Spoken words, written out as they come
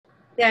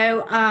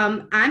So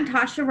I'm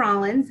Tasha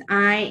Rollins.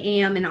 I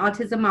am an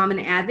autism mom and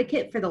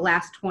advocate for the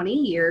last 20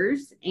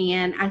 years.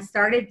 And I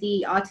started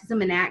the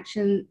Autism in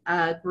Action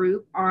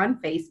group on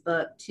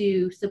Facebook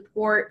to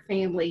support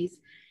families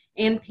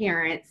and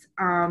parents.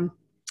 And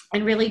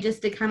really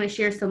just to kind of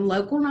share some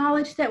local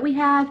knowledge that we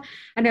have.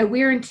 I know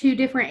we're in two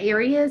different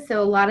areas,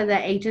 so a lot of the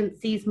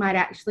agencies might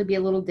actually be a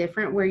little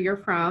different where you're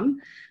from.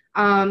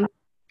 So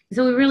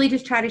we really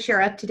just try to share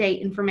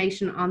up-to-date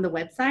information on the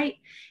website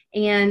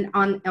and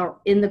on or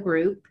in the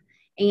group.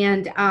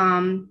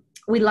 And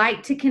we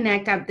like to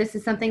connect. This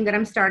is something that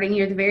I'm starting.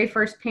 You're the very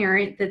first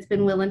parent that's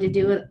been willing to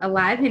do a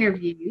live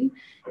interview.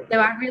 So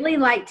I really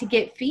like to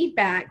get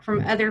feedback from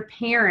other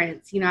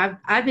parents. You know,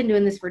 I've been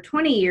doing this for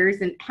 20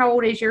 years. And how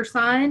old is your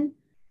son?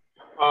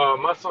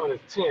 My son is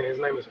 10. His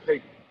name is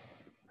Peyton.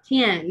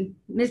 10,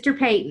 Mr.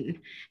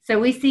 Peyton. So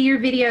we see your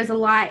videos a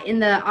lot in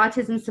the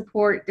autism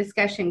support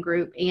discussion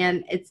group,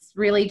 and it's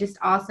really just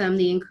awesome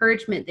the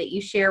encouragement that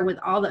you share with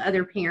all the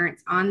other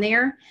parents on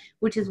there,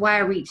 which is why I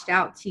reached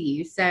out to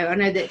you. So I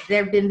know that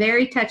they've been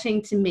very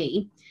touching to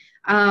me.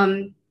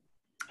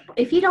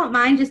 If you don't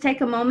mind, just take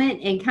a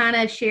moment and kind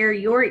of share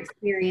your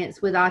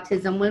experience with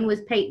autism. When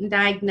was Peyton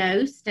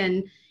diagnosed,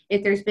 and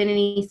if there's been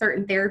any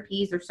certain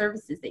therapies or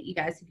services that you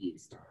guys have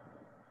used?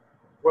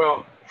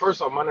 Well,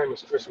 first off, my name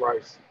is Chris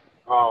Rice.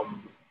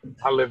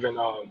 I live in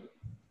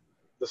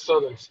the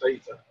southern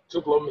states,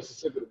 Tupelo,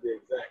 Mississippi to be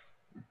exact.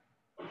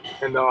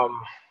 And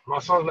my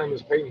son's name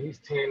is Peyton. He's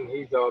 10.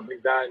 He's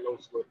been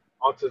diagnosed with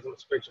autism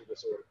spectrum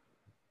disorder.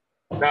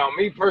 Now,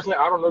 me personally,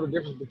 I don't know the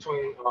difference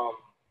between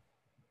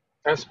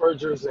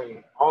Asperger's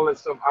and all that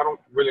stuff. I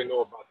don't really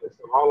know about this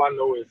stuff. All I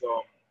know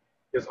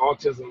is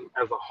autism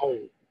as a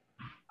whole.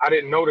 I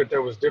didn't know that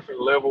there was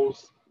different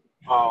levels.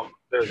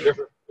 There's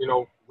different,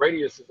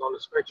 radiuses on the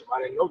spectrum.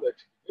 I didn't know that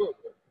to begin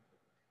with.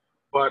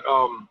 But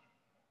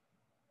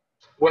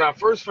when I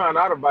first found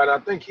out about it, I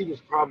think he was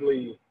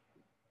probably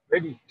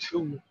maybe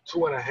two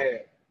and a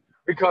half,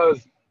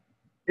 because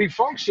he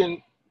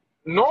functioned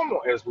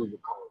normal, as we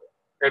would call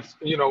it.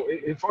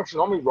 He functioned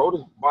normal. He rode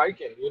his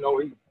bike, and he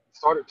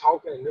started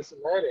talking and this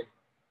and that,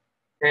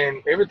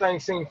 and everything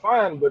seemed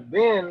fine. But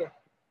then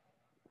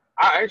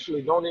I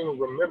actually don't even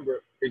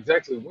remember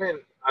exactly when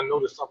I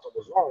noticed something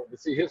was wrong. But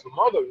see, his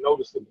mother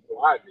noticed it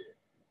before I did.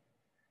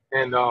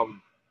 And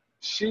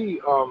she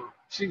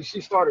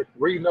started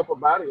reading up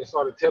about it and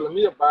started telling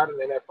me about it.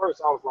 And at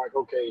first I was like,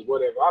 okay,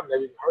 whatever. I've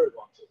never even heard of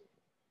autism.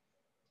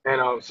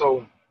 And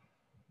so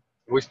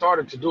we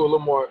started to do a little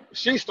more.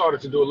 She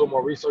started to do a little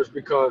more research,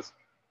 because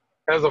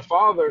as a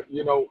father,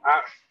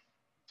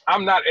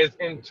 I'm not as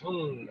in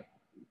tune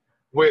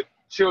with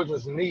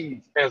children's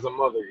needs as a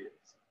mother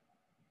is.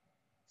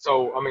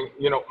 So, I mean,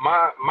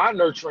 my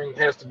nurturing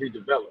has to be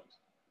developed.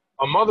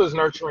 A mother's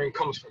nurturing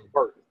comes from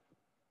birth.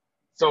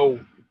 So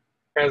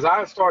as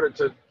I started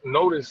to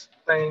notice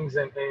things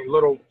and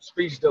little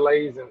speech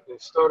delays and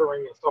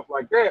stuttering and stuff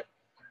like that,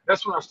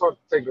 that's when I started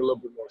to take it a little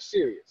bit more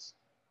serious.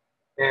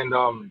 And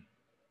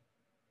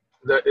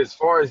as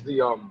far as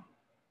the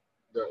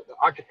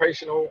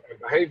occupational and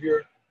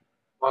behavior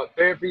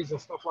therapies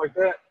and stuff like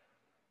that,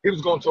 he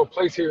was going to a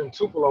place here in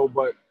Tupelo,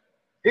 but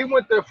he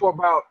went there for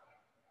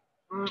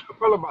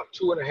probably about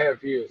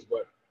 2.5 years.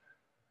 But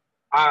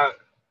I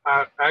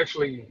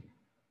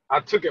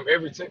took him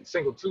every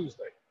single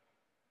Tuesday.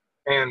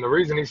 And the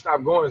reason he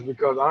stopped going is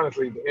because,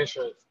 honestly, the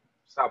insurance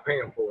stopped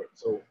paying for it.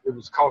 So it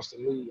was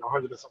costing me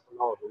 $100 and something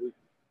a week.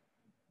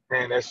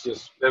 And it's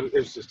just too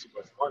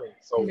much money.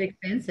 So it's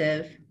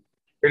expensive.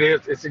 It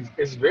is.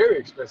 It's very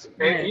expensive.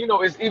 And,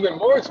 it's even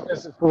more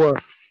expensive for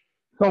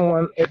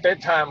someone at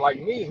that time like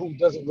me who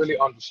doesn't really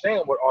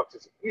understand what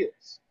autism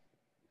is.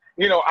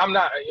 I'm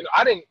not,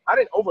 I didn't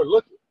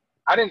overlook it.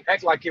 I didn't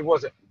act like it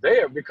wasn't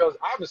there, because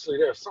obviously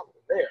there's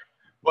something there.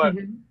 But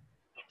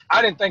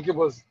I didn't think it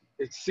was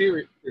as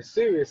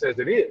serious as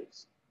it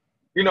is.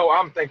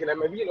 I'm thinking that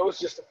maybe, it's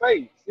just a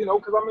phase,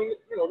 because I mean,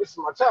 this is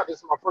my child, this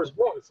is my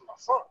firstborn, this is my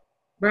son.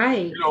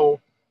 Right.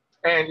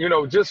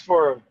 And, just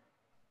for,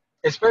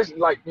 especially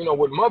like,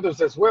 with mothers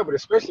as well, but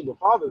especially with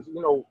fathers,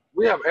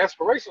 we have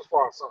aspirations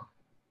for our son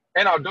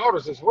and our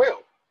daughters as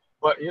well.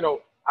 But,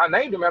 I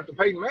named him after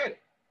Peyton Manning.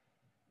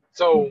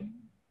 So,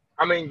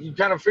 I mean, you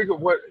kind of figure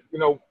what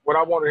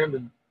I wanted him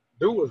to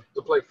do was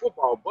to play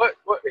football, but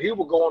he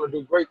will go on to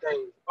do great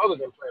things other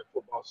than playing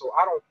football. So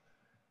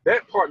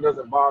that part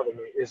doesn't bother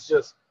me. It's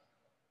just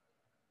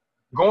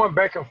going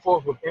back and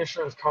forth with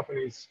insurance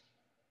companies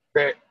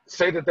that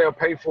say that they'll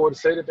pay for it,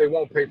 say that they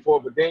won't pay for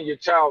it, but then your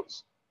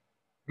child's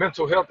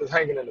mental health is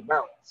hanging in the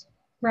balance.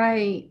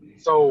 Right.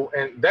 So,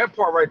 and that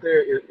part right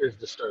there is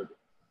disturbing.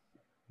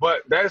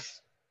 But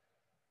that's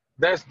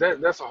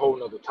a whole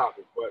nother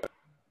topic. But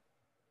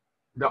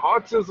the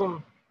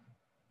autism,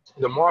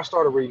 the more I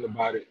started reading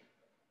about it,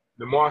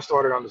 the more I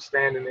started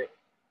understanding it,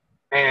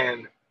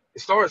 and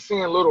started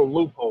seeing little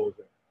loopholes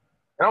in it.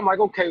 And I'm like,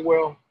 okay,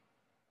 well,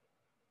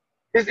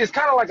 it's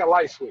kind of like a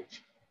light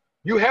switch.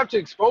 You have to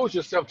expose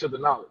yourself to the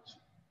knowledge.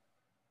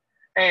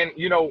 And,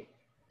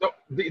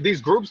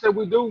 these groups that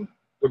we do,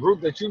 the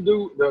group that you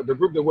do, the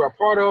group that we're a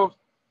part of,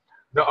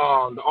 the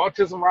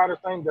autism rider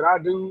thing that I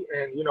do,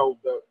 and you know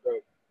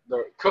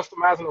the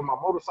customizing of my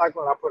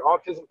motorcycle, and I put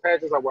autism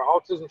patches, I wear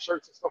autism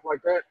shirts and stuff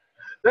like that.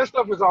 That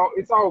stuff is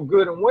all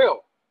good and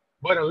well,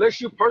 but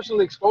unless you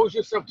personally expose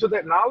yourself to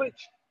that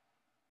knowledge,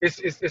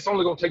 it's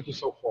only gonna take you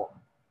so far.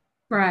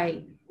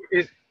 Right.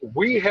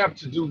 We have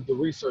to do the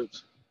research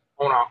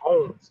on our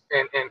own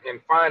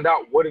and find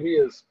out what it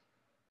is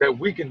that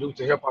we can do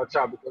to help our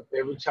child, because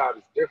every child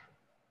is different.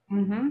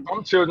 Mm-hmm.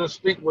 Some children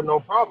speak with no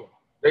problem.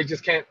 They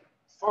just can't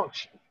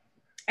function.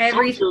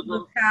 Every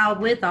single child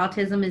with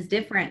autism is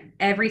different.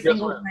 Every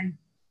single one.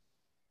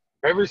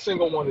 Every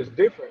single one is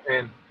different,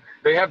 and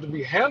they have to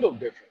be handled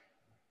different.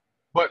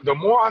 But the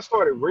more I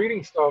started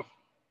reading stuff,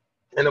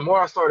 and the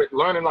more I started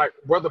learning like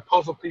where the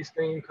puzzle piece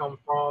thing come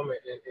from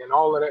and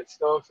all of that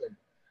stuff, and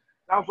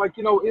I was like,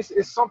 you know,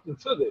 it's something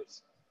to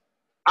this.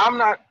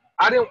 I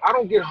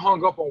don't get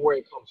hung up on where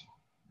it comes from.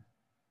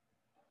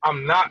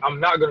 I'm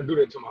not gonna do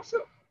that to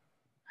myself.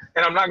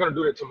 And I'm not gonna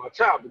do that to my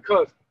child,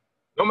 because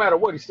no matter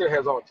what, he still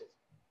has autism.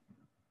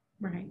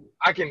 Right.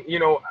 I can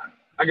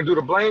do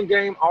the blame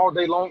game all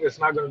day long. It's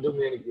not gonna do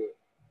me any good.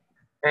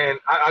 And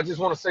I just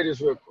wanna say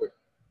this real quick.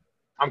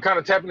 I'm kind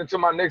of tapping into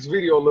my next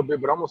video a little bit,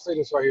 but I'm gonna say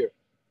this right here.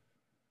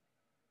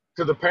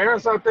 To the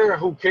parents out there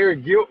who carry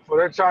guilt for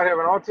their child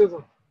having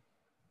autism,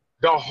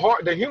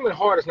 the human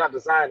heart is not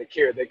designed to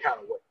carry that kind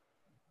of weight.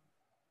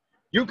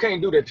 You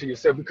can't do that to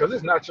yourself, because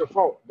it's not your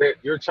fault that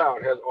your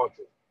child has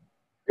autism.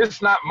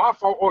 It's not my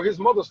fault or his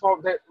mother's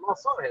fault that my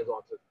son has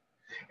autism.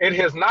 It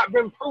has not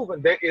been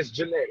proven that it's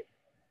genetic.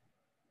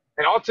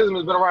 And autism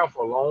has been around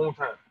for a long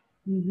time.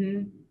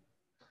 Mm-hmm.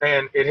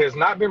 And it has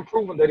not been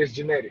proven that it's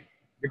genetic,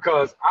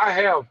 because I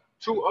have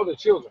 2 other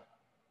children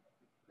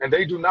and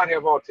they do not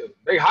have autism.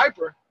 They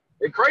hyper,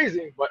 they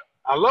crazy, but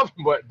I love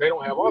them, but they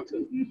don't have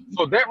autism.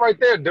 So that right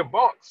there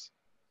debunks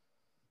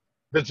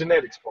the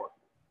genetics part.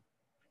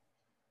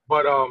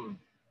 But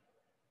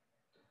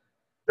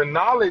the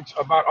knowledge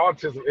about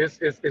autism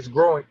is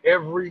growing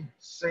every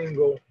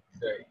single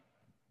day.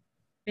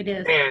 It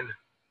is. And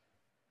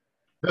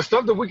the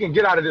stuff that we can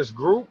get out of this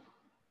group,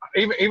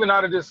 even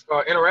out of this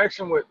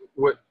interaction with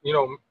you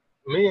know,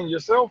 me and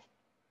yourself,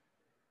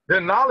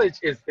 the knowledge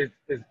is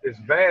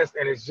vast,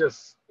 and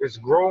it's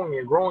growing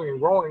and growing and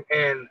growing,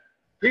 and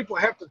people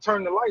have to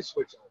turn the light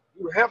switch on.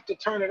 You have to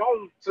turn it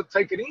on to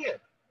take it in.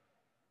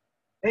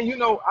 And you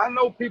know, I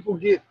know people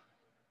get,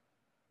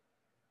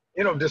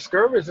 you know,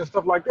 discouraged and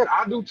stuff like that.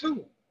 I do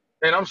too.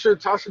 And I'm sure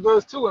Tasha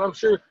does too. And I'm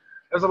sure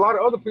there's a lot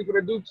of other people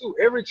that do too.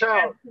 Every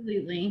child,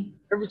 absolutely,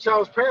 every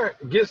child's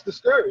parent gets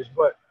discouraged,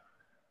 but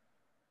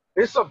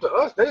it's up to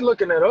us. They're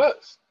looking at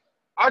us.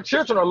 Our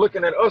children are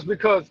looking at us,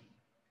 because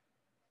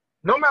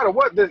no matter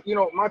what, you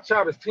know, my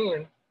child is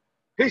 10.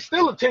 He's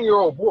still a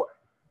 10-year-old boy.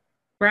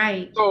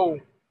 Right. So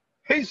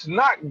he's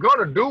not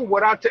gonna do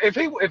what if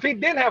he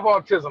didn't have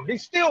autism, he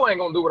still ain't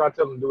gonna do what I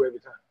tell him to do every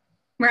time.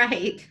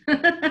 Right.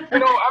 You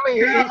know, I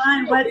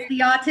mean, what's the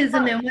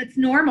autism and what's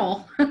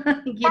normal? you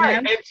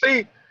right. know? And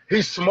see,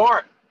 he's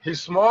smart.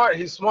 He's smart.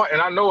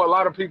 And I know a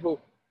lot of people,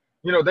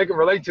 you know, they can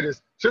relate to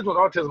this. Children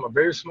with autism are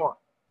very smart.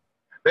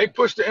 They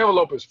push the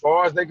envelope as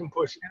far as they can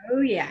push it.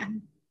 Oh, yeah.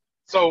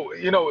 So,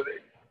 you know,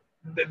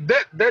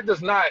 that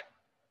does not,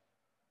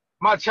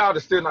 my child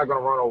is still not going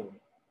to run over me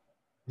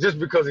just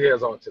because he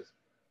has autism.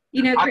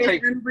 You know,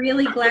 Chris, I'm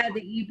really glad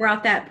that you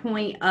brought that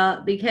point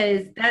up,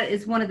 because that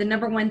is one of the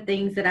number one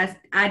things that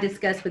I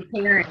discuss with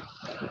parents.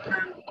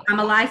 I'm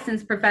a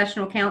licensed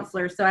professional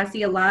counselor, so I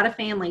see a lot of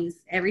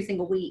families every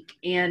single week.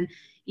 And,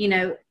 you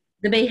know,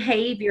 the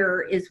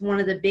behavior is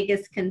one of the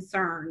biggest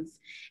concerns.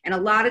 And a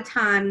lot of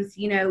times,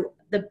 you know,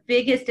 the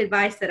biggest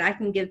advice that I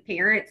can give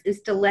parents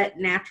is to let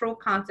natural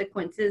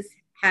consequences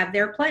have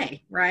their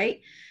play,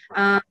 right?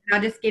 I'll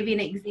just give you an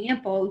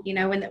example. You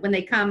know, when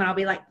they come, and I'll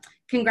be like,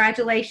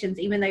 congratulations,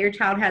 even though your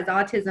child has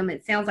autism,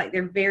 it sounds like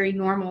they're very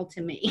normal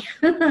to me.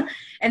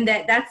 And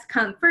that's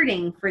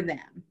comforting for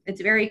them. It's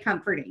very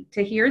comforting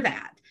to hear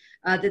that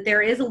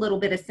there is a little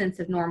bit of sense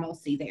of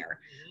normalcy there.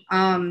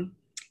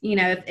 You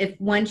know, if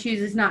one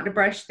chooses not to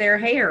brush their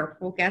hair,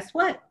 well, guess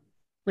what?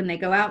 When they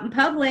go out in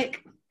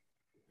public,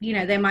 you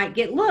know, they might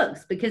get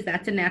looks, because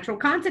that's a natural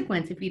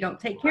consequence if you don't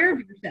take care of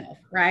yourself,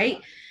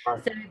 right?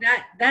 So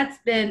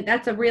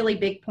that's a really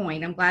big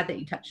point. I'm glad that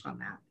you touched on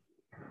that.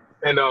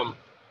 And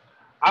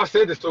I've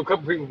said this to a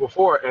couple people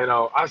before, and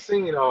I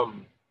seen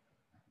on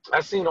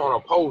a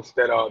post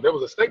that there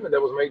was a statement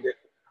that was made that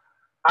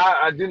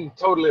I didn't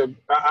totally,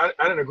 I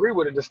didn't agree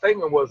with it. The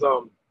statement was,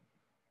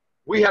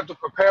 we have to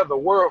prepare the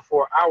world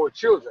for our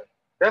children.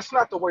 That's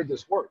not the way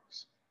this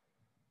works.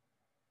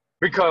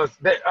 Because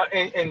that, I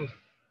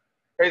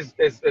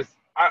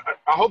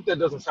hope that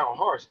doesn't sound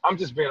harsh. I'm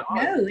just being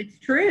honest. No, it's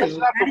true. That's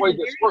not the way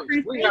this works.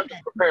 We have to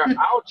prepare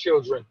our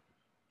children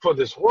for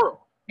this world.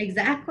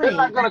 Exactly. They're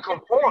not going to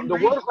conform. The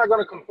world's not going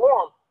to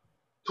conform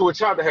to a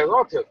child that has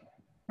autism.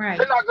 Right.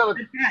 They're not going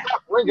to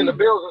stop ringing the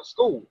bells in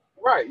school.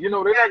 Right. You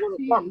know, they're not going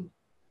to stop.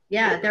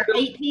 Yeah, they're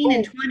 18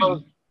 and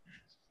 20.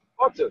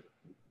 Autism.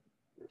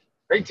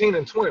 18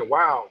 and 20.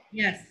 Wow.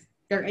 Yes,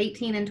 they're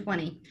 18 and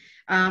 20.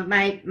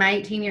 My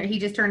 18-year, he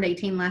just turned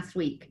 18 last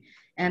week.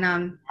 And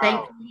Wow.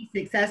 thankfully,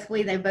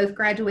 successfully, they both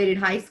graduated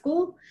high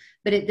school.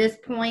 But at this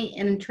point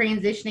in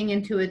transitioning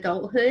into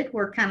adulthood,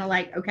 we're kind of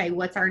like, okay,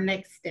 what's our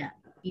next step?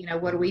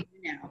 What do we do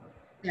now?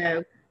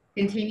 So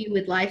continue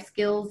with life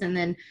skills. And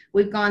then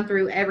we've gone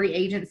through every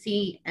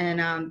agency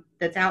and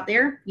that's out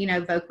there,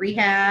 Voc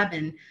Rehab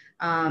and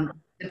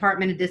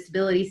Department of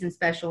Disabilities and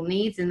Special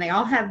Needs, and they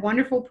all have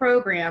wonderful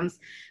programs.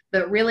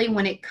 But really,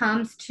 when it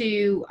comes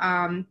to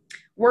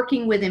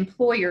working with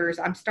employers,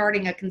 I'm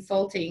starting a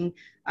consulting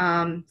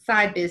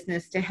side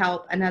business to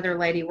help another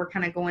lady. We're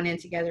kind of going in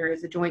together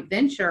as a joint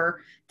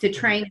venture to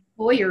train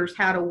employers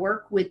how to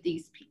work with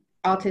these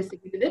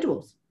autistic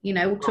individuals,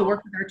 to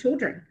work with our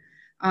children.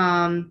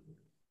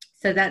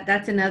 So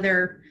that's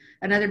another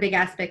big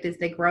aspect as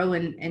they grow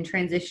and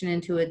transition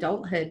into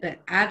adulthood. But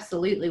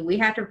absolutely, we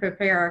have to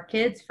prepare our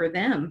kids for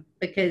them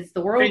because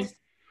the world's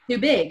too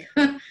big.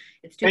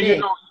 It's too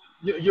big.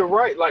 You're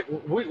right. Like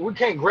we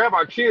can't grab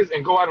our kids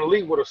and go out and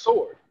lead with a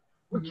sword.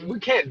 We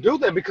can't do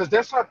that because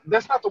that's not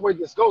the way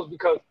this goes.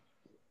 Because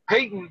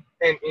Peyton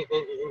and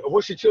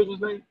what's your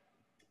children's name?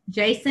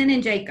 Jason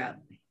and Jacob.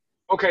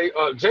 Okay,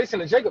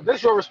 Jason and Jacob.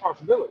 That's your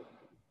responsibility.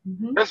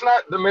 Mm-hmm. That's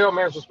not the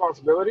mailman's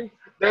responsibility.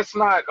 That's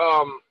not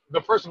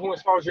the person who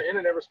installs your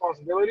internet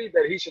responsibility,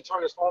 that he should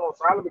turn his phone on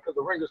silent because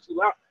the ringer's too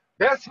loud.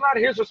 That's not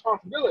his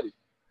responsibility.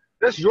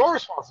 That's your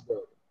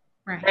responsibility.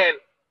 Right. And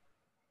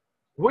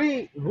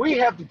we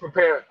have to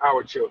prepare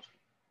our children.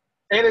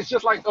 And it's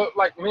just like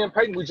me and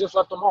Peyton, we just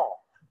left the mall.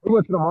 We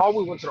went to the mall,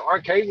 we went to the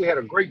arcade, we had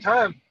a great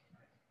time.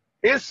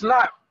 It's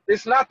not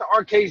the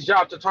arcade's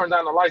job to turn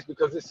down the lights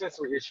because his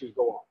sensory issues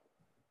go on.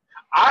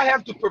 I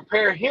have to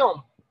prepare him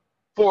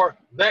for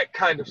that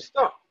kind of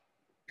stuff.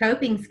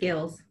 Coping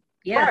skills.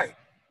 Yes. Right.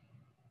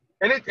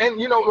 And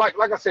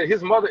like I said,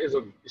 his mother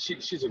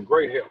she's a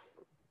great help.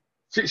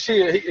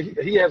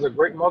 He has a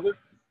great mother,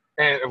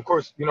 and of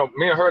course, me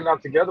and her are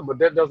not together, but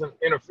that doesn't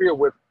interfere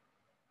with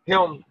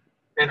him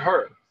and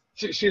her.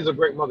 She's a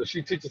great mother.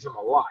 She teaches him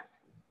a lot,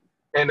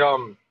 and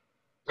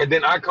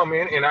then I come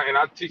in and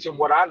I teach him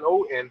what I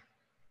know, and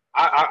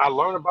I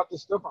learn about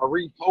this stuff. I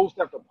read post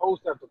after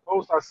post after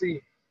post. I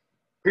see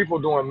people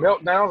doing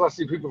meltdowns. I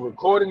see people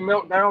recording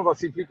meltdowns. I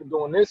see people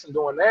doing this and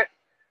doing that.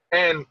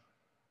 And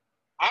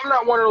I'm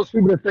not one of those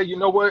people that say, you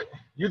know what,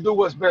 you do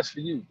what's best for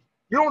you.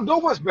 You don't do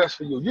what's best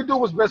for you. You do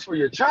what's best for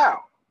your child.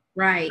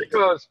 Right.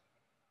 Because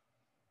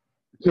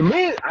to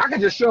me, I can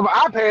just shove an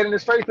iPad in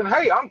his face and,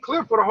 hey, I'm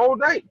clear for the whole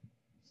day.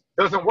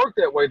 Doesn't work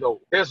that way, though.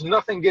 There's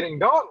nothing getting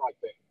done like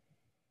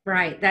that.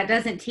 Right. That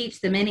doesn't teach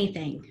them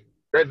anything.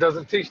 That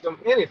doesn't teach them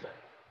anything.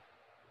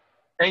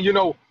 And,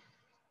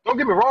 don't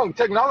get me wrong,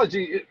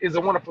 technology is a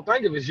wonderful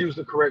thing if it's used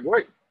the correct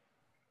way.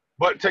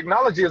 But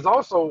technology is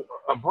also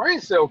a brain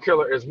cell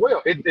killer as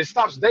well. It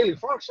stops daily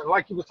function,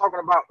 like you were talking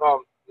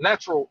about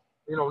natural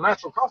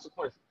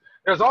consequences.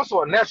 There's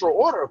also a natural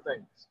order of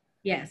things.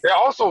 Yes. There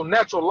are also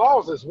natural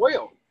laws as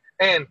well.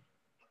 And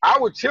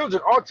our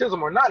children,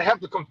 autism or not, have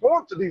to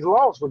conform to these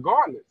laws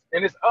regardless.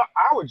 And it's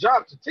our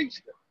job to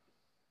teach them.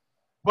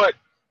 But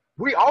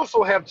we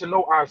also have to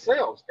know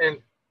ourselves.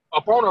 And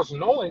upon us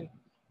knowing,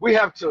 we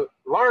have to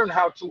learn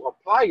how to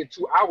apply it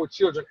to our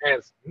children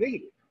as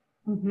needed.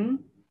 Mm-hmm.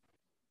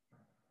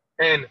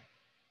 And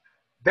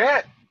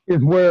that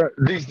is where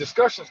these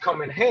discussions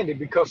come in handy,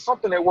 because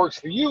something that works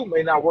for you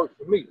may not work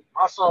for me.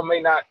 My son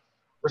may not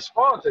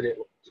respond to it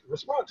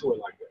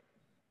like that.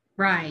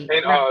 Right.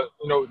 And right.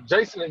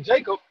 Jason and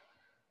Jacob,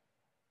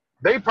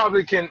 they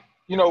probably can,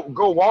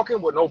 go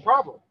walking with no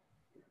problem.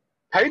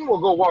 Peyton will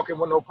go walking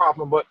with no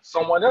problem, but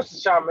someone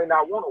else's child may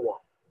not want to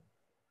walk.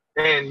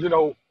 And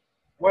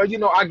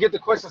I get the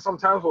question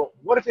sometimes, well,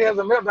 what if he has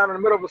a meltdown in the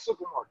middle of a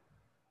supermarket?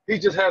 He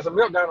just has a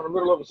meltdown in the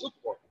middle of a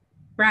supermarket.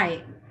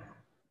 Right.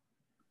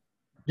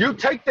 You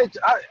take that,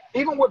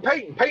 even with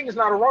Peyton is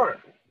not a runner.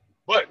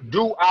 But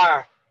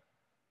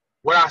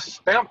would I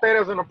stamp that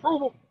as an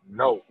approval?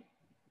 No.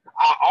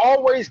 I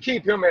always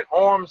keep him at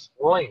arm's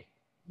length.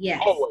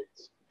 Yes.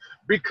 Always.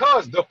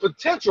 Because the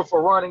potential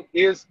for running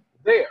is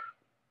there.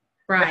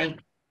 Right.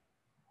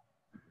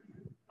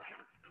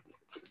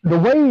 The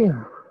way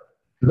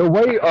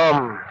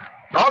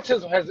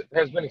autism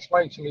has been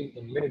explained to me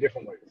in many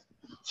different ways.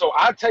 So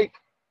I take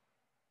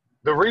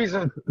the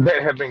reasons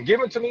that have been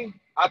given to me,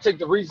 I take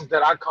the reasons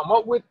that I come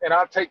up with, and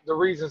I take the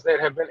reasons that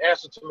have been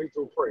answered to me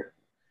through prayer.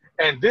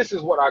 And this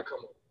is what I come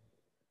up with.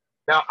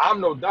 Now,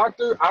 I'm no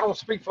doctor. I don't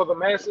speak for the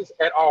masses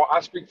at all.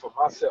 I speak for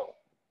myself.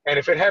 And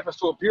if it happens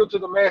to appeal to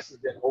the masses,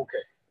 then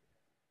okay.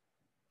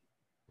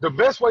 The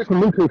best way for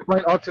me to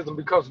explain autism,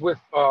 because with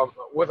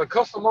a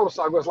custom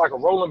motorcycle, it's like a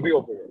rolling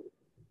billboard.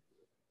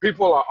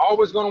 People are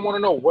always going to want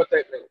to know what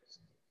that means.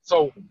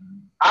 So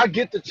I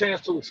get the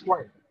chance to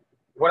explain it.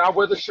 When I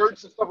wear the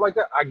shirts and stuff like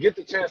that, I get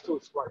the chance to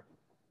explain it.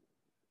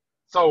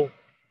 So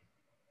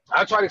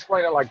I try to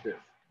explain it like this.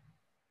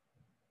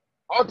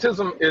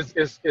 Autism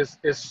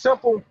is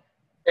simple,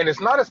 and it's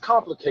not as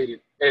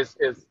complicated as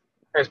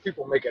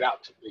people make it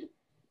out to be.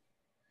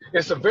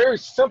 It's a very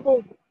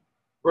simple,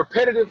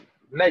 repetitive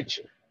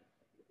nature.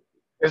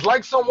 It's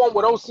like someone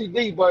with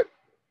OCD, but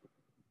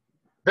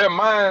their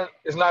mind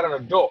is not an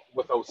adult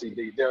with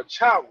OCD. They're a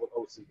child with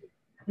OCD.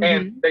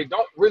 And they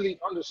don't really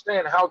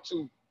understand how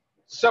to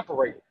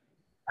separate it,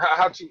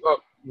 how to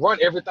run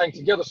everything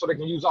together so they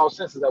can use all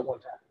senses at one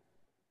time.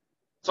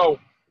 So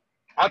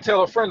I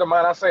tell a friend of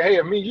mine, I say, hey,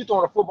 if me and you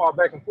throwing a football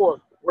back and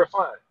forth, we're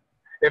fine.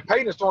 If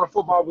Peyton's throwing a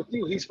football with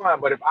you, he's fine.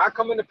 But if I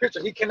come in the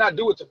picture, he cannot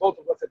do it to both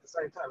of us at the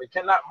same time. He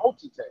cannot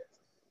multitask.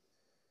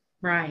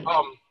 Right.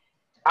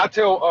 I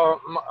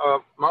tell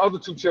my other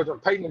two children,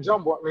 Peyton and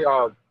Jumbo,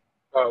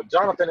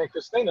 Jonathan and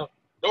Christina,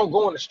 don't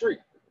go in the street.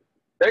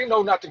 They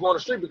know not to go in the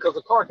street because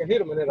the car can hit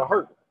them and it'll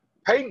hurt.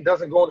 Peyton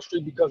doesn't go in the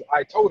street because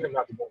I told him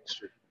not to go in the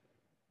street.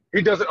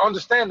 He doesn't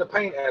understand the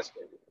pain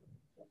aspect.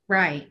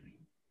 Right.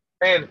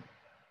 And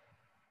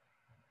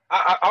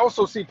I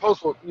also see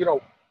posts with,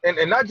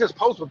 and not just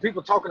posts, but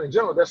people talking in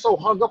general. They're so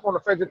hung up on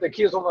the fact that their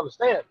kids don't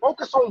understand.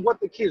 Focus on what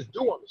the kids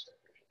do understand.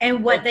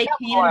 And what they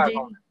can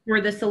do for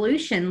the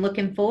solution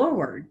looking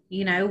forward.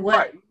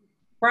 What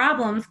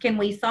problems can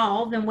we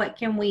solve and what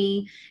can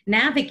we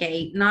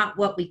navigate, not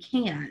what we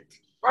can't.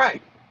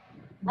 Right.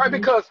 Right,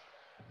 because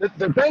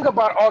the thing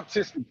about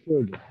autistic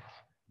children,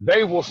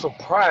 they will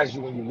surprise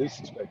you when you least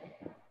expect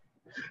it.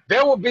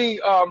 There will be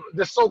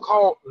the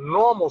so-called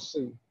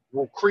normalcy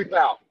will creep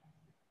out,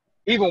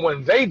 even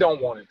when they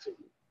don't want it to.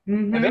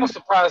 And they'll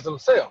surprise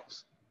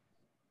themselves.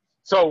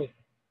 So,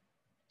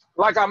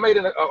 like I made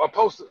a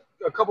post,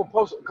 a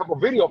couple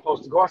video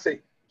posts ago, I said,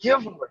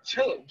 give them a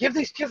chance. Give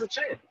these kids a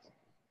chance.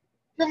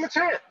 Give them a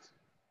chance.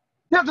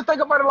 You have to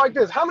think about it like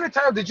this. How many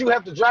times did you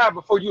have to drive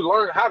before you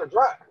learned how to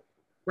drive?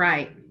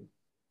 Right.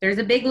 There's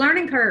a big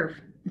learning curve.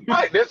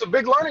 Right. There's a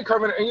big learning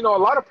curve. And, a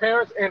lot of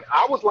parents, and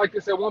I was like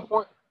this at one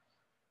point,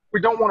 we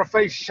don't want to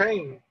face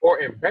shame or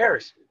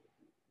embarrassment.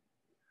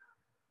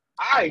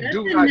 That's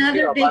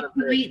another big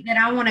point that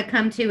I want to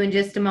come to in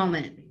just a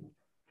moment.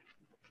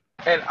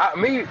 And I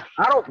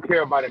don't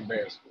care about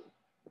embarrassment.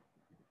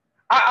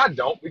 I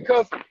don't,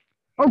 because,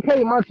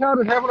 okay, my child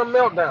is having a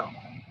meltdown.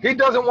 He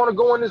doesn't want to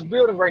go in this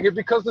building right here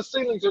because the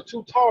ceilings are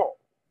too tall.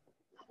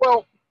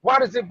 Well, why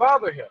does it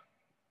bother him?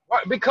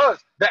 Why? Because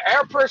the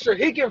air pressure,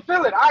 he can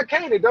feel it. I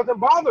can't. It doesn't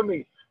bother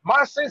me.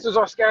 My senses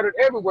are scattered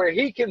everywhere.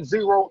 He can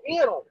zero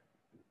in on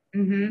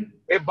it.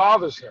 It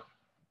bothers him.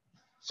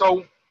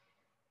 So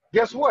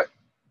guess what?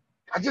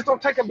 I just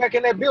don't take him back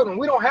in that building.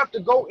 We don't have to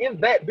go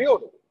in that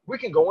building. We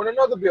can go in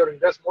another building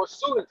that's more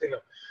suited to him.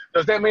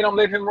 Does that mean I'm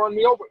letting him run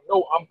me over?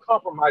 No, I'm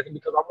compromising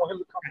because I want him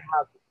to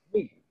compromise with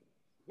me.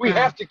 We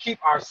have to keep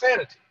our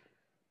sanity.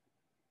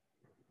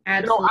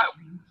 Absolutely.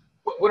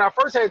 When I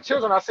first had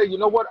children, I said, you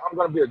know what? I'm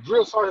going to be a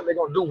drill sergeant. They're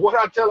going to do what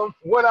I tell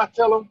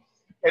them,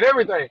 and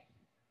everything.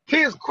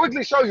 Kids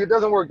quickly show you it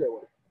doesn't work that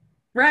way.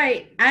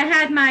 Right. I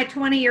had my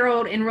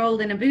 20-year-old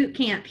enrolled in a boot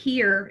camp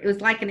here. It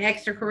was like an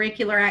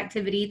extracurricular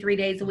activity 3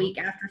 days a week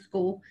after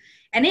school.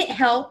 And it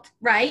helped,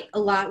 right, a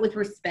lot with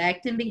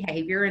respect and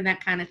behavior and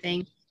that kind of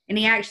thing. And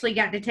he actually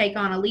got to take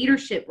on a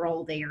leadership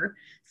role there.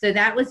 So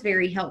that was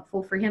very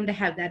helpful for him to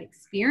have that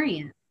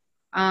experience.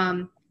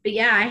 But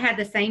yeah, I had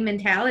the same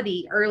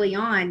mentality early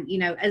on,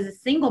 as a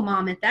single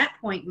mom at that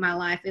point in my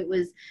life. It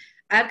was,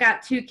 I've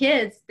got 2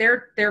 kids,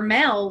 they're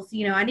males,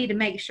 I need to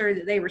make sure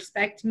that they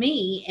respect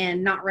me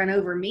and not run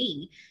over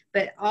me.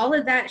 But all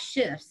of that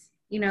shifts,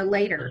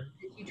 later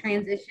as you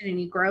transition and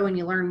you grow and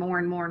you learn more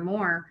and more and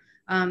more.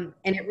 And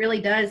it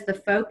really does. The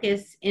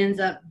focus ends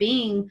up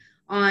being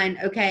on,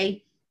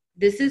 okay,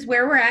 this is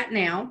where we're at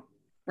now,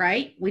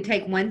 right? We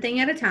take one thing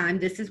at a time.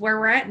 This is where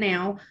we're at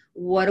now.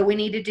 What do we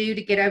need to do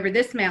to get over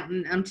this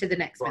mountain to the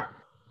next mountain?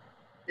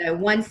 So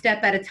one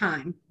step at a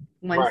time,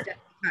 one step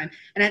at a time.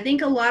 And I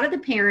think a lot of the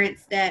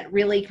parents that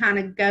really kind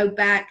of go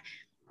back,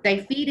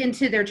 they feed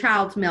into their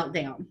child's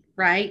meltdown,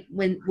 right?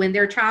 When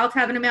their child's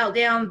having a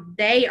meltdown,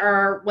 they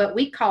are what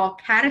we call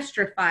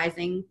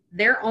catastrophizing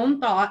their own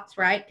thoughts,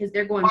 right? Because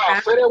they're going,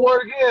 say that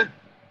word again.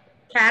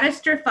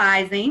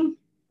 Catastrophizing.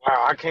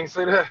 Wow, I can't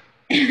say that.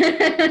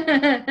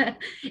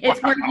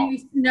 It's where you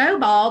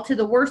snowball to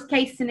the worst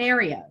case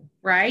scenario,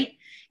 right?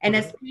 And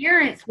as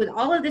parents, with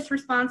all of this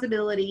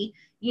responsibility,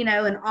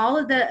 and all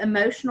of the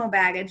emotional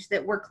baggage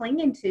that we're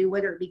clinging to,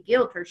 whether it be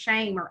guilt or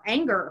shame or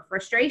anger or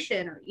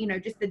frustration or,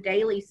 just the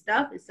daily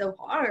stuff is so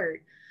hard.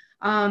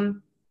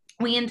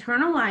 We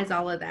internalize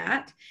all of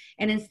that.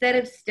 And instead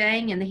of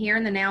staying in the here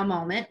and the now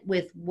moment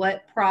with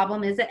what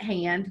problem is at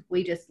hand,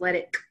 we just let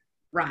it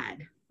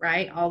ride,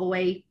 right? All the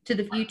way to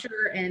the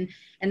future. And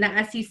that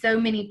I see so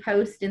many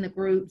posts in the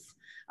groups.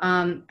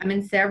 I'm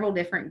in several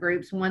different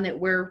groups, one that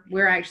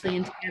we're actually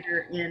in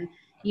together, and,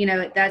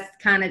 that's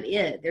kind of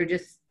it. They're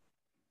just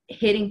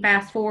hitting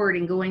fast forward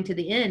and going to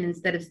the end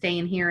instead of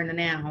staying here in the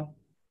now.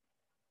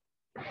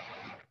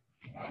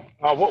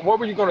 What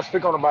were you going to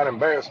speak on about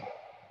embarrassment?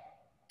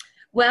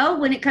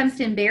 Well, when it comes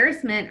to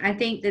embarrassment, I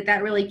think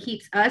that really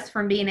keeps us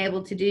from being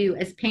able to do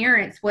as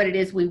parents what it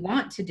is we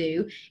want to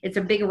do. It's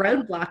a big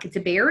roadblock. It's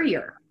a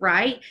barrier,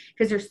 right?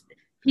 Because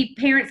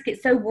parents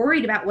get so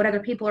worried about what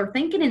other people are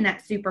thinking in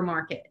that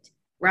supermarket,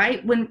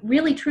 right? When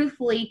really,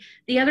 truthfully,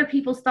 the other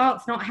people's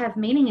thoughts don't have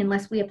meaning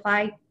unless we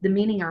apply the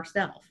meaning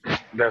ourselves.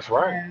 That's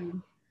right.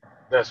 Um,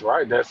 That's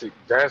right. That's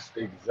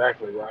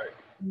exactly right.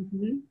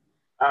 mhm.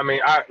 I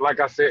mean, like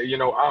I said,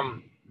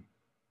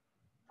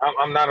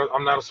 I'm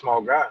not a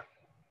small guy.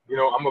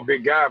 I'm a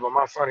big guy, but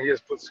my son, he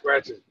has put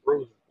scratches,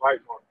 bruises, bite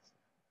marks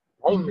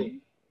on me.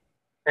 Mhm.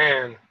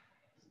 And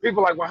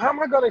people are like, well, how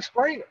am I going to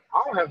explain it?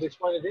 I don't have to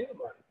explain it to anybody.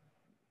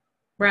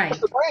 That's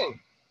Right. the thing.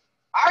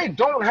 I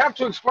don't have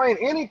to explain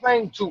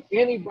anything to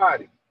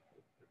anybody.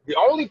 The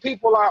only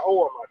people I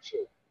owe are my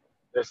children.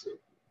 That's it.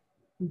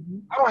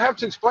 Mhm. I don't have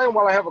to explain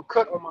why I have a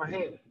cut on my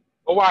hand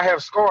or why I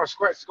have scratch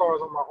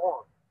scars on my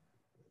arm.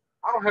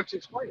 I don't have to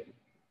explain it.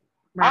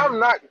 Right. I'm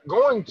not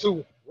going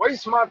to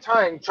waste my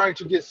time trying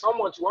to get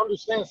someone to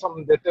understand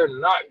something that they're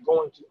not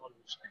going to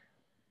understand.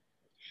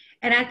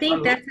 And I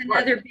think that's Right.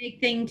 another big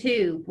thing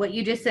too. What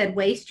you just said,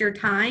 waste your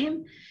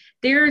time.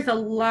 There's a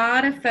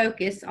lot of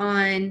focus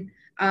on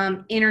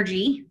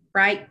energy,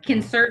 right?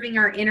 Conserving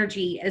our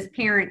energy as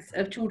parents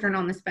of children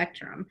on the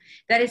spectrum.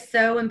 That is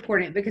so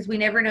important because we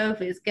never know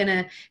if it's going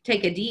to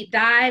take a deep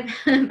dive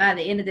by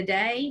the end of the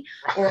day,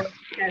 or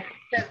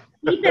so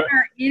keeping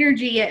our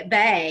energy at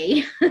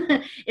bay is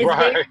very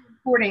Right.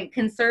 important.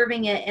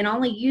 Conserving it and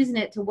only using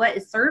it to what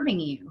is serving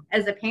you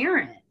as a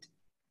parent.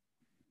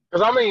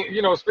 Because I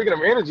mean, speaking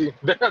of energy,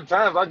 there are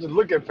times I just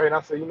look at Peyton and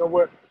I say, you know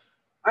what?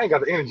 I ain't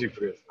got the energy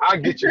for this. I'll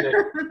get you next.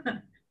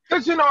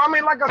 Because, I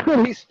mean, like I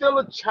said, he's still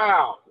a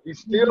child. He's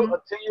still Mhm. a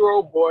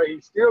 10-year-old boy.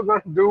 He's still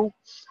going to do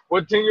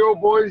what 10-year-old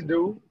boys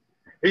do.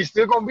 He's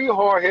still going to be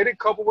hard-headed.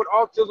 Coupled with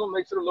autism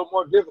makes it a little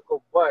more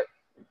difficult. But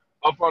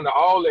up under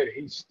all that,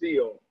 he's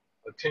still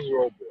a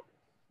 10-year-old boy,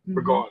 Mhm.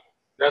 regardless.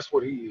 That's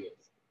what he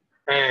is.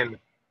 And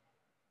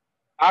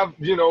I've,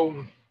 you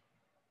know,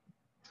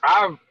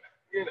 I've,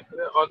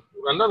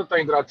 another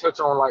thing that I touch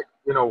on, like,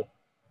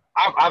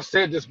 I've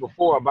said this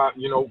before about,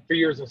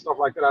 fears and stuff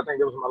like that. I think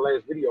it was my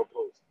last video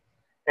post.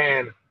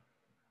 And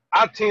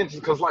I tend to,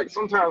 because like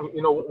sometimes,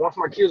 once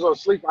my kids are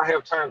asleep, I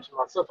have time to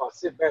myself. I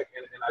sit back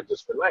and I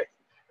just relax.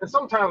 And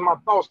sometimes my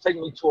thoughts take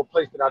me to a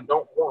place that I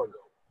don't want to go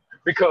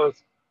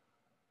because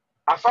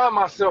I find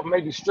myself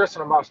maybe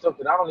stressing about stuff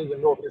that I don't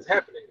even know if it's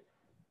happening.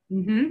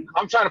 Mhm.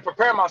 I'm trying to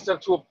prepare myself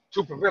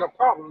to prevent a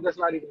problem that's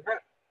not even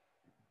happening.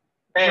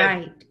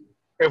 And Right.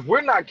 if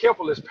we're not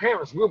careful as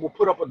parents, we will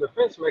put up a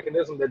defense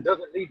mechanism that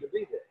doesn't need to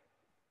be there.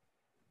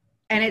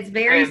 And it's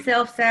very And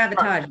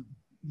self-sabotaging.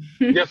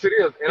 yes, it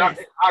is. And Yes.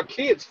 our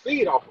kids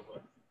feed off of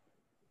us.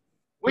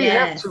 We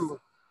have Yes. to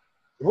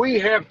we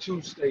have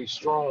to stay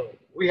strong.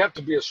 We have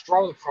to be a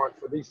strong front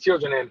for these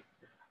children. And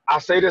I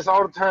say this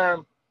all the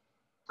time,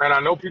 and I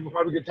know people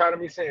probably get tired of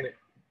me saying it,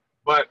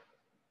 but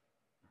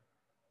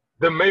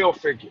the male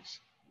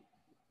figures,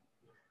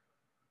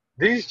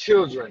 these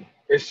children,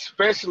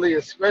 especially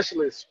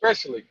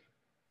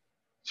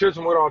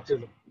children with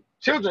autism,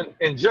 children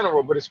in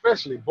general, but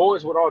especially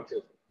boys with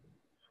autism,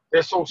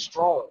 they're so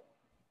strong.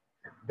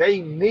 They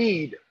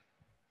need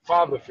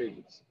father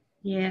figures.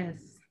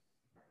 Yes.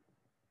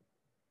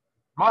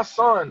 My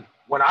son,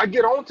 when I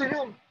get on to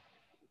him,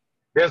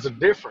 there's a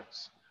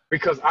difference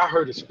because I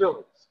hurt his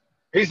feelings.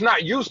 He's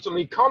not used to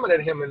me coming at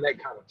him in that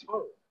kind of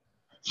tone.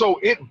 So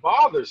it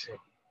bothers him.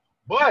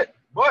 But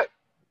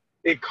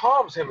it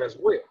calms him as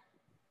well.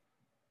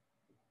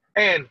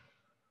 And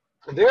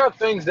there are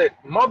things that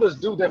mothers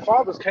do that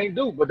fathers can't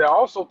do, but there are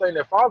also things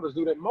that fathers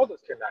do that mothers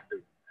cannot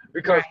do.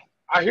 Because Right.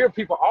 I hear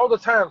people all the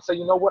time say,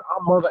 you know what,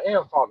 I'm mother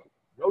and father.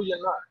 No,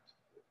 you're not.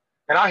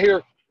 And I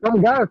hear some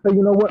guys say,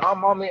 you know what, I'm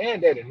mommy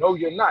and daddy. No,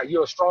 you're not.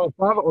 You're a strong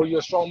father or you're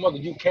a strong mother.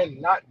 You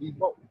cannot be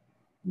both.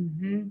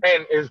 Mhm.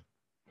 And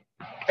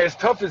as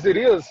tough as it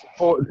is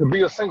to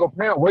be a single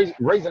parent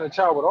raising a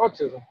child with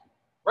autism,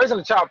 raising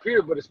a child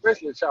period, but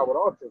especially a child with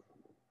autism,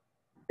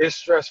 it's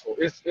stressful.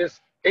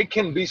 It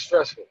can be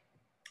stressful.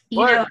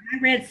 But I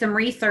read some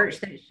research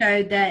that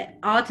showed that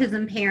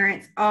autism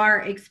parents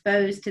are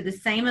exposed to the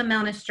same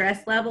amount of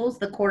stress levels,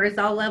 the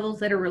cortisol levels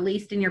that are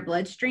released in your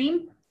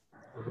bloodstream,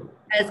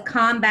 as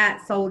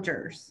combat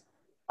soldiers.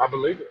 I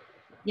believe it.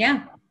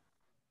 Yeah. I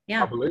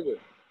Yeah. believe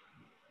it.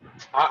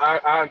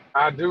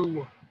 I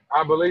do.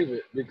 I believe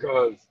it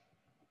because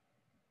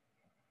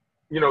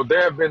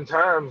there have been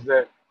times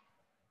that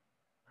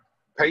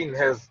Peyton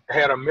has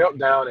had a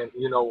meltdown, and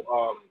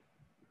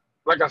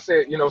like I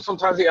said,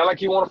 sometimes he act like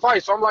he want to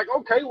fight. So I'm like,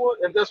 okay, well,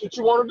 if that's what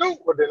you want to do,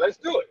 well then let's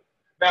do it.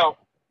 Now,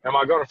 am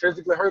I gonna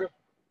physically hurt him?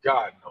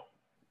 God no.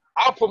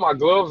 I'll put my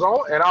gloves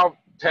on and I'll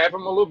tap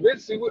him a little bit.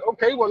 See what?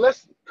 Okay, well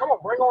let's come on,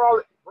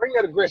 bring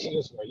that aggression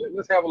this way.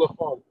 Let's have a little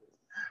fun.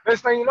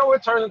 Next thing you know,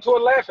 it turns into a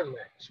laughing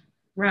match.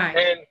 Right.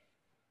 And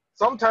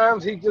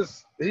sometimes he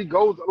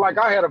goes like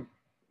I had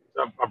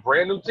a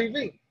brand new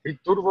TV. He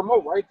threw the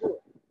remote right through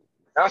it.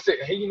 And I said,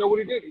 hey, you know what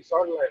he did? He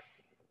started laughing.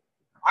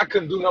 I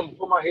couldn't do nothing but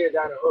put my head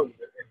down and hug him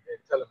and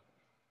tell him,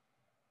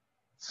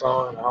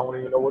 son, I don't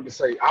even know what to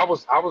say. I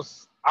was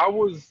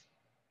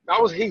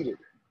heated.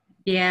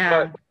 Yeah.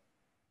 But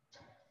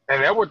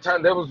and there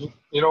was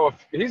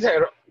he's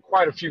had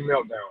quite a few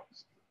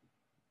meltdowns.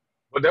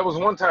 But there was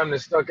one time that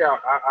stuck out.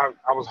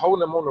 I was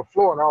holding him on the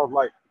floor and I was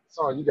like,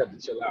 son, you got to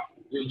chill out.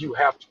 You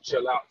have to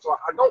chill out. So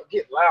I don't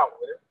get loud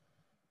with him.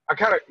 I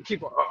kind of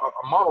keep a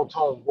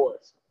monotone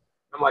voice.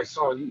 I'm like,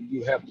 son,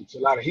 you have to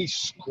chill out. And he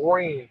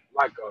screamed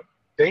like a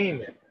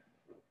demon.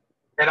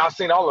 And I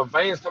seen all the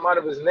veins come out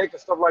of his neck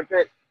and stuff like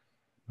that.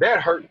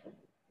 That hurt.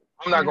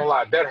 I'm not gonna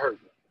lie, that hurt.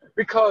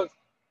 Because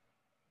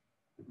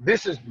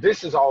this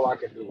is all I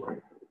can do right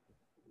now.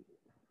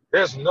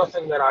 There's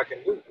nothing that I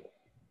can do.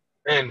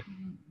 And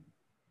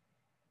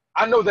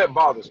I know that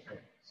bothers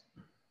parents.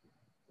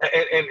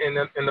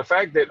 And the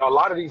fact that a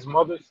lot of these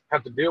mothers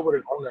have to deal with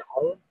it on their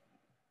own.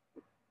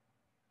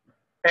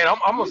 And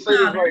I'm gonna say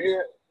this right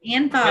here.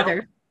 And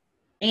fathers.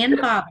 And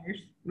fathers.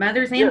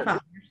 Mothers and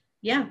fathers.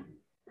 Yeah.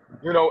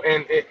 You know,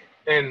 and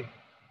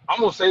I'm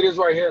gonna say this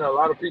right here, and a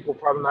lot of people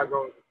probably not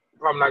gonna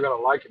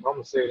like it, but I'm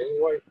gonna say it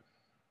anyway.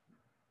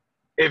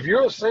 If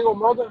you're a single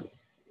mother,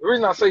 the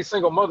reason I say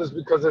single mother is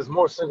because there's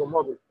more single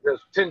mothers.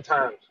 There's 10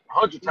 times,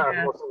 100 times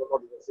more single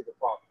mothers than single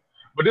fathers.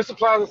 But this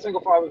applies to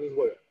single fathers as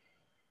well.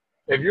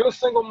 If you're a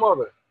single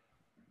mother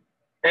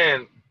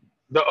and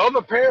the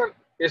other parent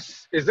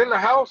is in the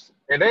house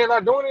and they're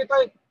not doing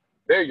anything,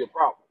 they're your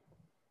problem.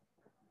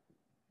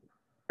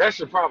 That's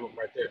your problem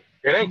right there.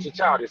 It ain't your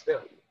child, it's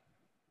them.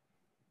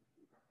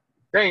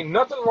 There ain't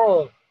nothing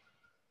wrong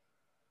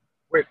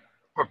with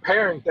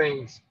preparing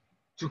things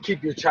to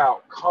keep your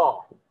child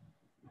calm.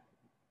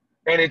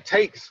 And it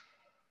takes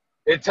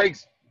a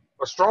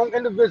strong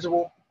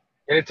individual,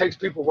 and it takes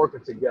people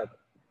working together.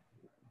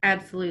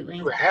 Absolutely.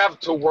 You have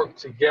to work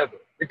together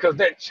because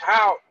that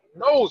child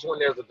knows when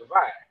there's a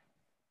divide.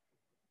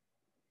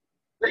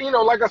 You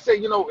know, like I said,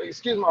 you know,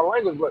 excuse my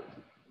language, but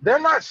they're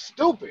not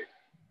stupid.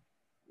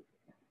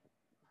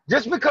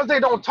 Just because they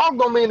don't talk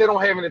don't mean they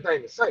don't have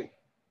anything to say.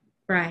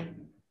 Right.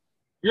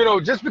 You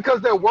know, just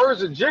because their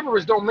words are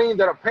gibberish don't mean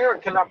that a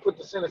parent cannot put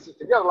the sentences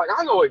together. Like,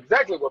 I know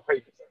exactly what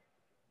Peyton's saying.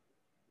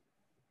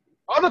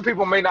 Other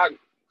people may not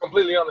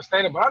completely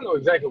understand it, but I know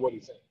exactly what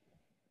he's saying.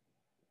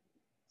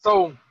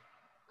 So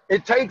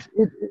it takes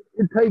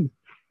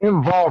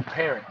involved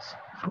parents.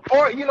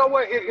 Or, you know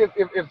what,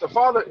 if the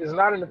father is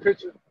not in the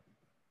picture,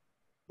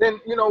 then,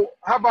 you know,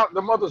 how about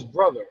the mother's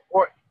brother?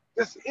 Or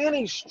just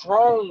any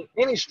strong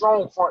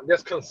front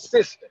that's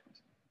consistent.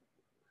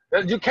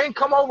 You can't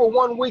come over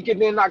 1 week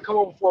and then not come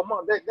over for a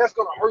month. That's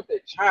going to hurt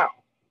that child.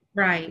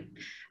 Right.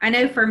 I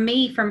know for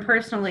me, from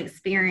personal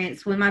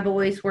experience, when my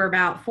boys were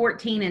about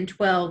 14 and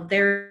 12,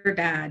 their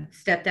dad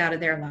stepped out of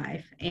their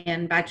life,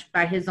 and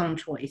by his own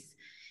choice.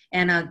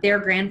 And their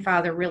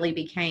grandfather really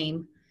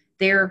became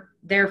their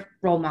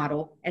role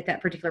model at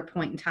that particular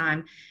point in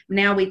time.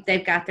 Now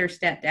they've got their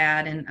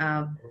stepdad, and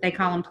they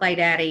call him Play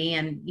Daddy,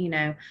 and, you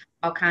know,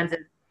 all kinds of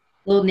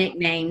little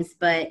nicknames.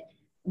 But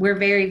we're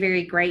very,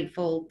 very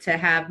grateful to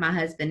have my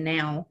husband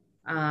now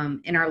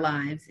in our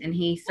lives. And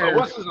he serves.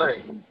 What's his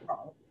name?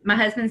 My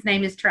husband's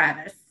name is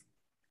Travis.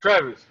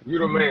 Travis, you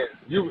the man.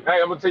 Hey,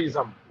 I'm gonna tell you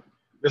something.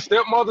 The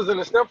stepmothers and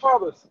the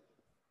stepfathers,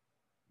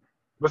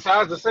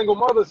 besides the single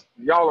mothers,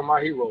 y'all are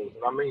my heroes,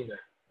 and I mean that.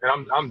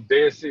 And I'm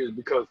dead serious,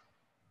 because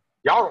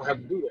y'all don't have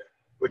to do that,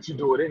 but you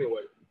do it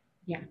anyway.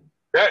 Yeah.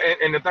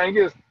 And the thing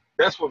is,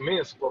 that's what men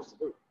are supposed to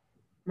do.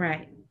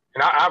 Right.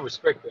 And I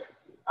respect that.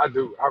 I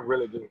do. I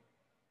really do.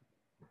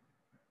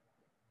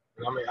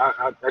 And I mean,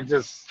 I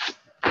just,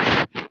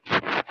 I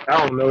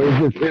don't know.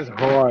 It's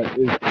hard.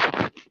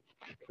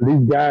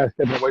 These guys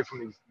stepping away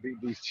from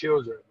these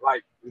children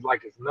like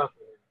it's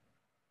nothing.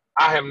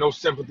 I have no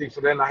sympathy for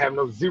that, and I have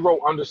zero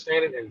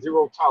understanding and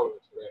zero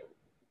tolerance for that.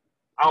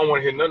 I don't want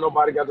to hear nothing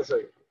nobody got to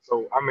say.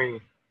 So, I mean,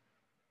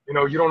 you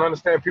know, you don't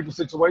understand people's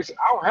situation.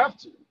 I don't have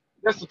to.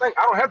 That's the thing.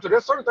 I don't have to.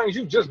 There's certain things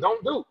you just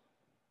don't do.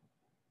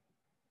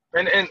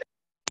 And that's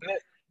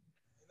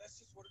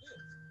just what it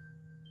is.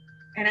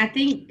 And I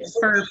think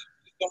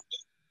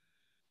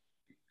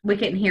we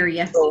couldn't hear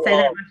you. So, say that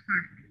last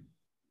part.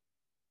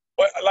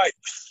 But I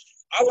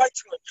like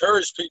to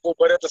encourage people,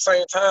 but at the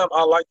same time,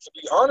 I like to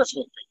be honest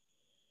with people.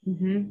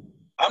 Mm-hmm.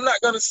 I'm not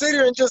going to sit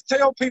here and just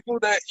tell people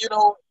that, you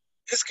know,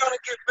 it's going to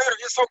get better.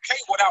 It's okay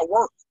without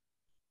work.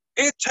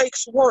 It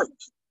takes work.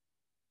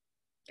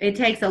 It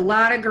takes a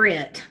lot of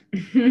grit.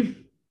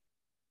 Can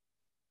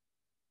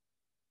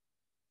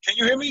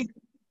you hear me?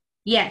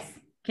 Yes.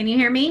 Can you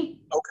hear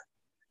me? Okay.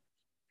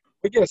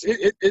 But yes,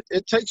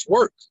 it takes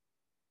work.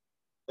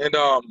 And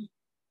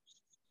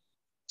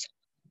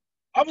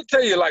I would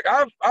tell you, like,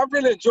 I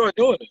really enjoy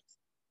doing this.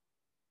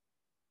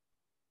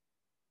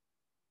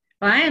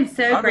 Well, I am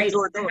so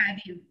grateful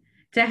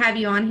to have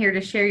you on here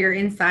to share your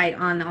insight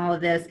on all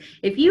of this.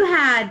 If you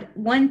had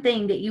one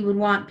thing that you would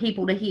want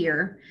people to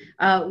hear,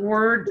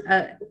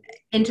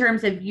 in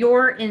terms of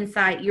your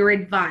insight, your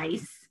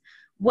advice,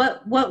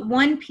 what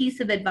one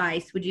piece of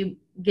advice would you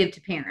give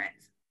to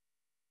parents?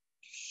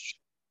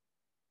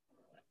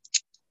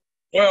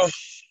 Well,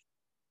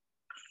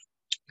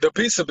 the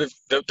piece of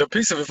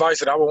advice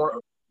that I would want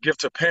to give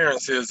to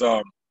parents is,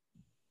 no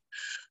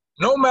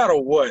matter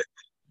what,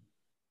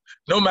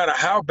 no matter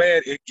how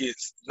bad it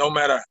gets, no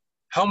matter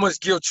how much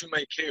guilt you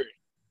may carry,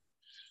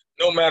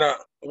 no matter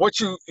what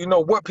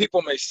what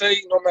people may say,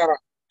 no matter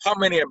how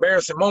many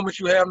embarrassing moments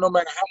you have, no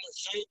matter how much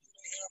shame you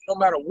may have, no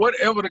matter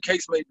whatever the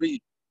case may be,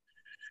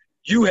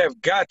 you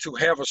have got to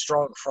have a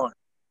strong front.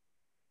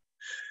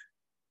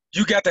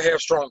 You got to have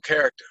strong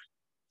character.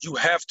 You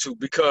have to,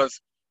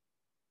 because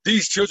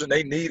these children,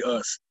 they need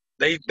us.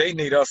 They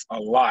need us a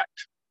lot.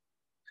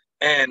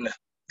 And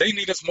they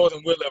need us more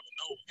than we'll ever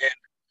know.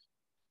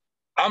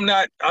 And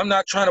I'm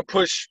not trying to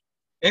push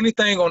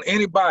anything on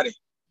anybody,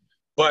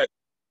 but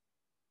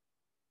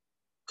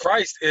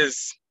Christ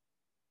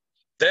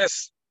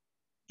that's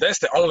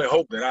the only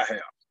hope that I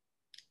have.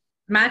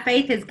 My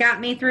faith has got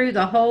me through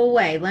the whole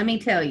way, let me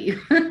tell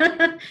you.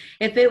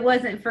 If it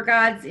wasn't for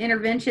God's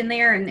intervention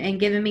there and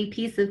giving me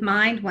peace of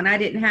mind when I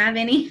didn't have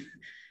any,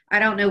 I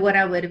don't know what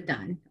I would have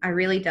done. I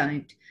really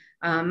don't.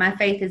 My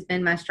faith has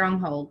been my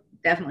stronghold,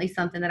 definitely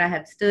something that I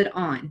have stood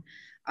on.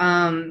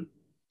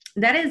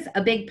 That is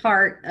a big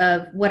part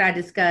of what I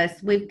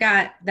discussed. We've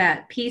got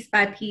that piece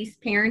by piece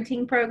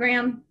parenting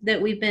program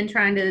that we've been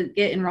trying to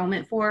get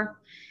enrollment for.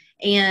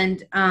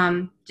 And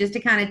just to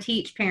kind of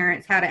teach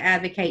parents how to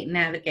advocate and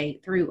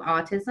navigate through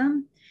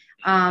autism,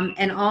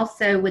 and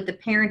also with the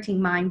parenting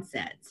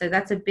mindset. So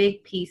that's a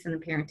big piece in the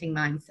parenting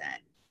mindset.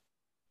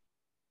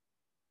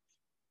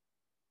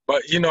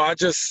 But,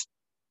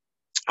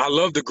 I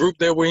love the group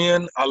that we're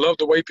in. I love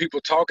the way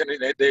people talk and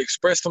they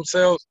express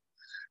themselves.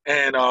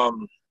 And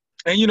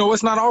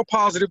it's not all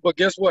positive, but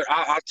guess what?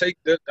 I take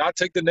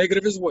the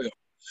negative as well,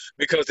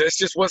 because that's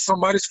just what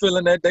somebody's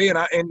feeling that day. And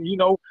I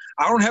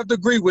don't have to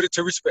agree with it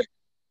to respect.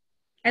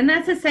 And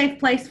that's a safe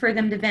place for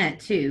them to vent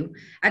too.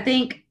 I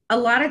think a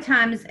lot of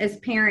times as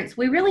parents,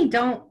 we really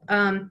don't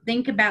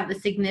think about the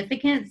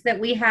significance that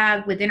we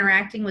have with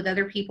interacting with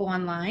other people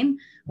online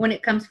when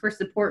it comes for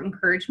support and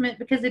encouragement,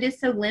 because it is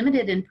so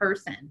limited in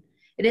person.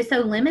 It is so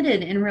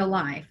limited in real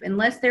life.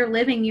 Unless they're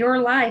living your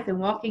life and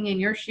walking in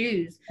your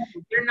shoes,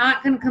 you're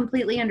not going to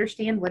completely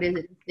understand what it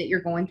is that you're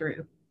going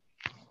through.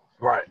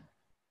 Right.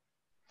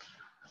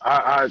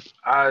 I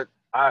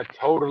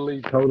totally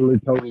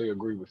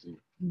agree with you.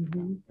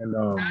 Mm-hmm. And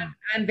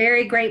I'm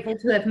very grateful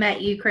to have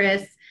met you,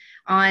 Chris.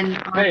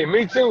 Hey,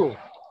 me too.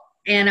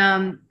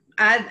 And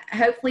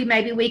hopefully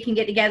maybe we can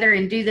get together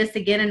and do this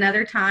again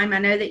another time. I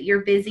know that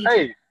you're busy.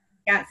 Hey,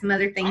 got some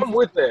other things. I'm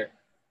with that.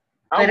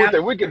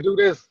 We can do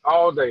this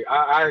all day.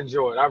 I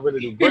enjoy it. I really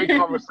do. Great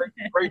conversation,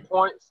 great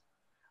points.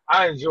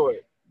 I enjoy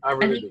it. I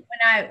really do.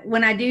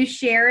 When I do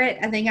share it,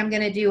 I think I'm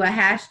going to do a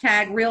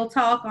hashtag real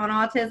talk on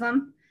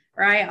autism,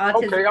 right?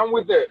 Autism. Okay, I'm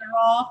with that.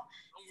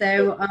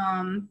 So,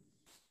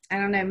 I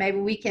don't know, maybe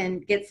we can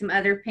get some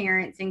other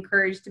parents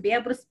encouraged to be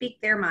able to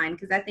speak their mind,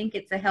 because I think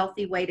it's a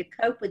healthy way to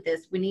cope with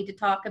this. We need to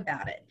talk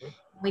about it.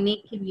 We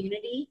need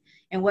community,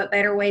 and what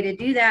better way to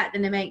do that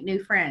than to make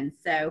new friends?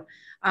 So,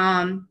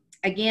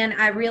 again,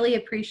 I really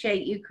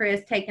appreciate you,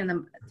 Chris, taking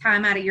the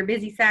time out of your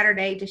busy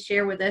Saturday to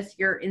share with us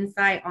your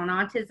insight on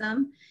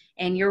autism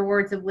and your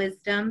words of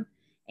wisdom.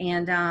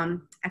 And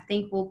I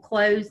think we'll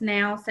close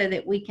now so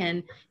that we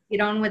can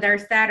get on with our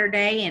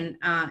Saturday. And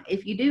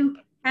if you do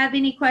have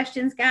any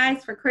questions,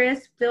 guys, for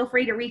Chris, feel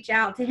free to reach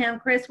out to him.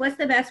 Chris, what's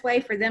the best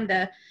way for them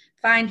to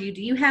find you?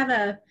 Do you have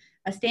a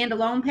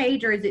standalone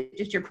page, or is it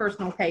just your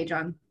personal page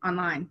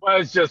online?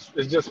 Well, it's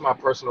just my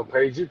personal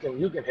page. You can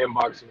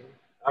inbox me.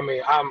 I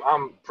mean, I'm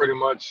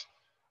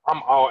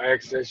all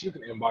access. You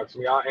can inbox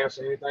me. I'll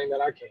answer anything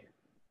that I can.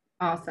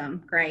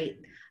 Awesome.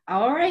 Great.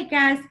 All right,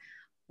 guys.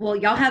 Well,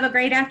 y'all have a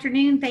great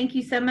afternoon. Thank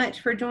you so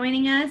much for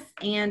joining us.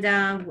 And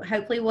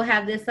hopefully we'll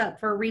have this up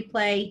for a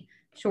replay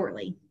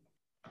shortly.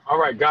 All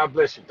right. God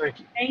bless you. Thank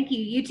you. Thank you.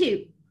 You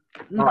too.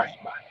 All right.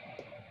 Bye.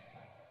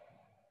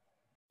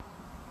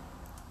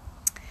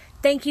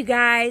 Thank you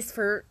guys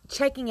for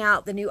checking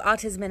out the new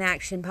Autism in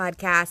Action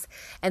podcast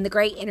and the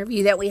great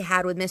interview that we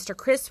had with Mr.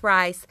 Chris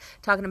Rice,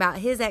 talking about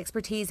his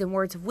expertise and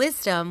words of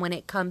wisdom when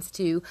it comes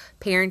to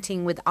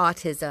parenting with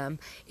autism.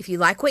 If you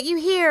like what you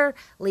hear,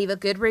 leave a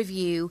good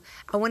review.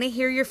 I want to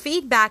hear your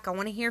feedback. I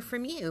want to hear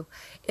from you.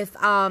 If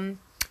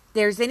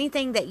there's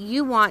anything that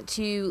you want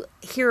to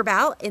hear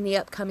about in the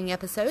upcoming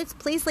episodes,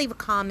 please leave a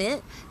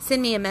comment,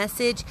 send me a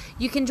message.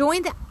 You can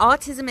join the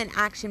Autism in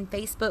Action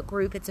Facebook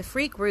group. It's a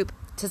free group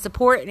to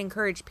support and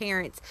encourage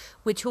parents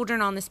with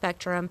children on the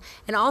spectrum,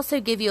 and also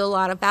give you a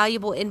lot of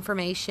valuable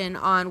information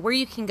on where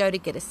you can go to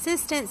get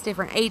assistance,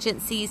 different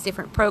agencies,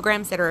 different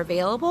programs that are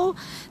available.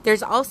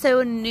 There's also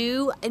a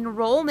new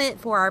enrollment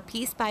for our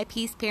Piece by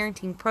Piece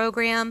parenting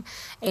program,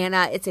 and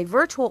it's a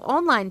virtual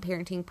online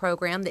parenting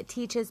program that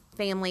teaches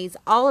families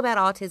all about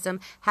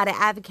autism, how to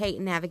advocate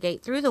and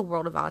navigate through the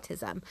world of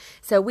autism.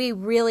 So we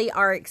really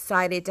are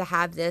excited to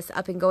have this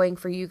up and going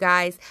for you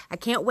guys. I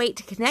can't wait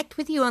to connect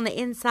with you on the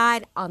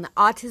inside on the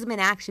Autism in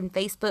Action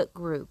Facebook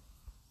group.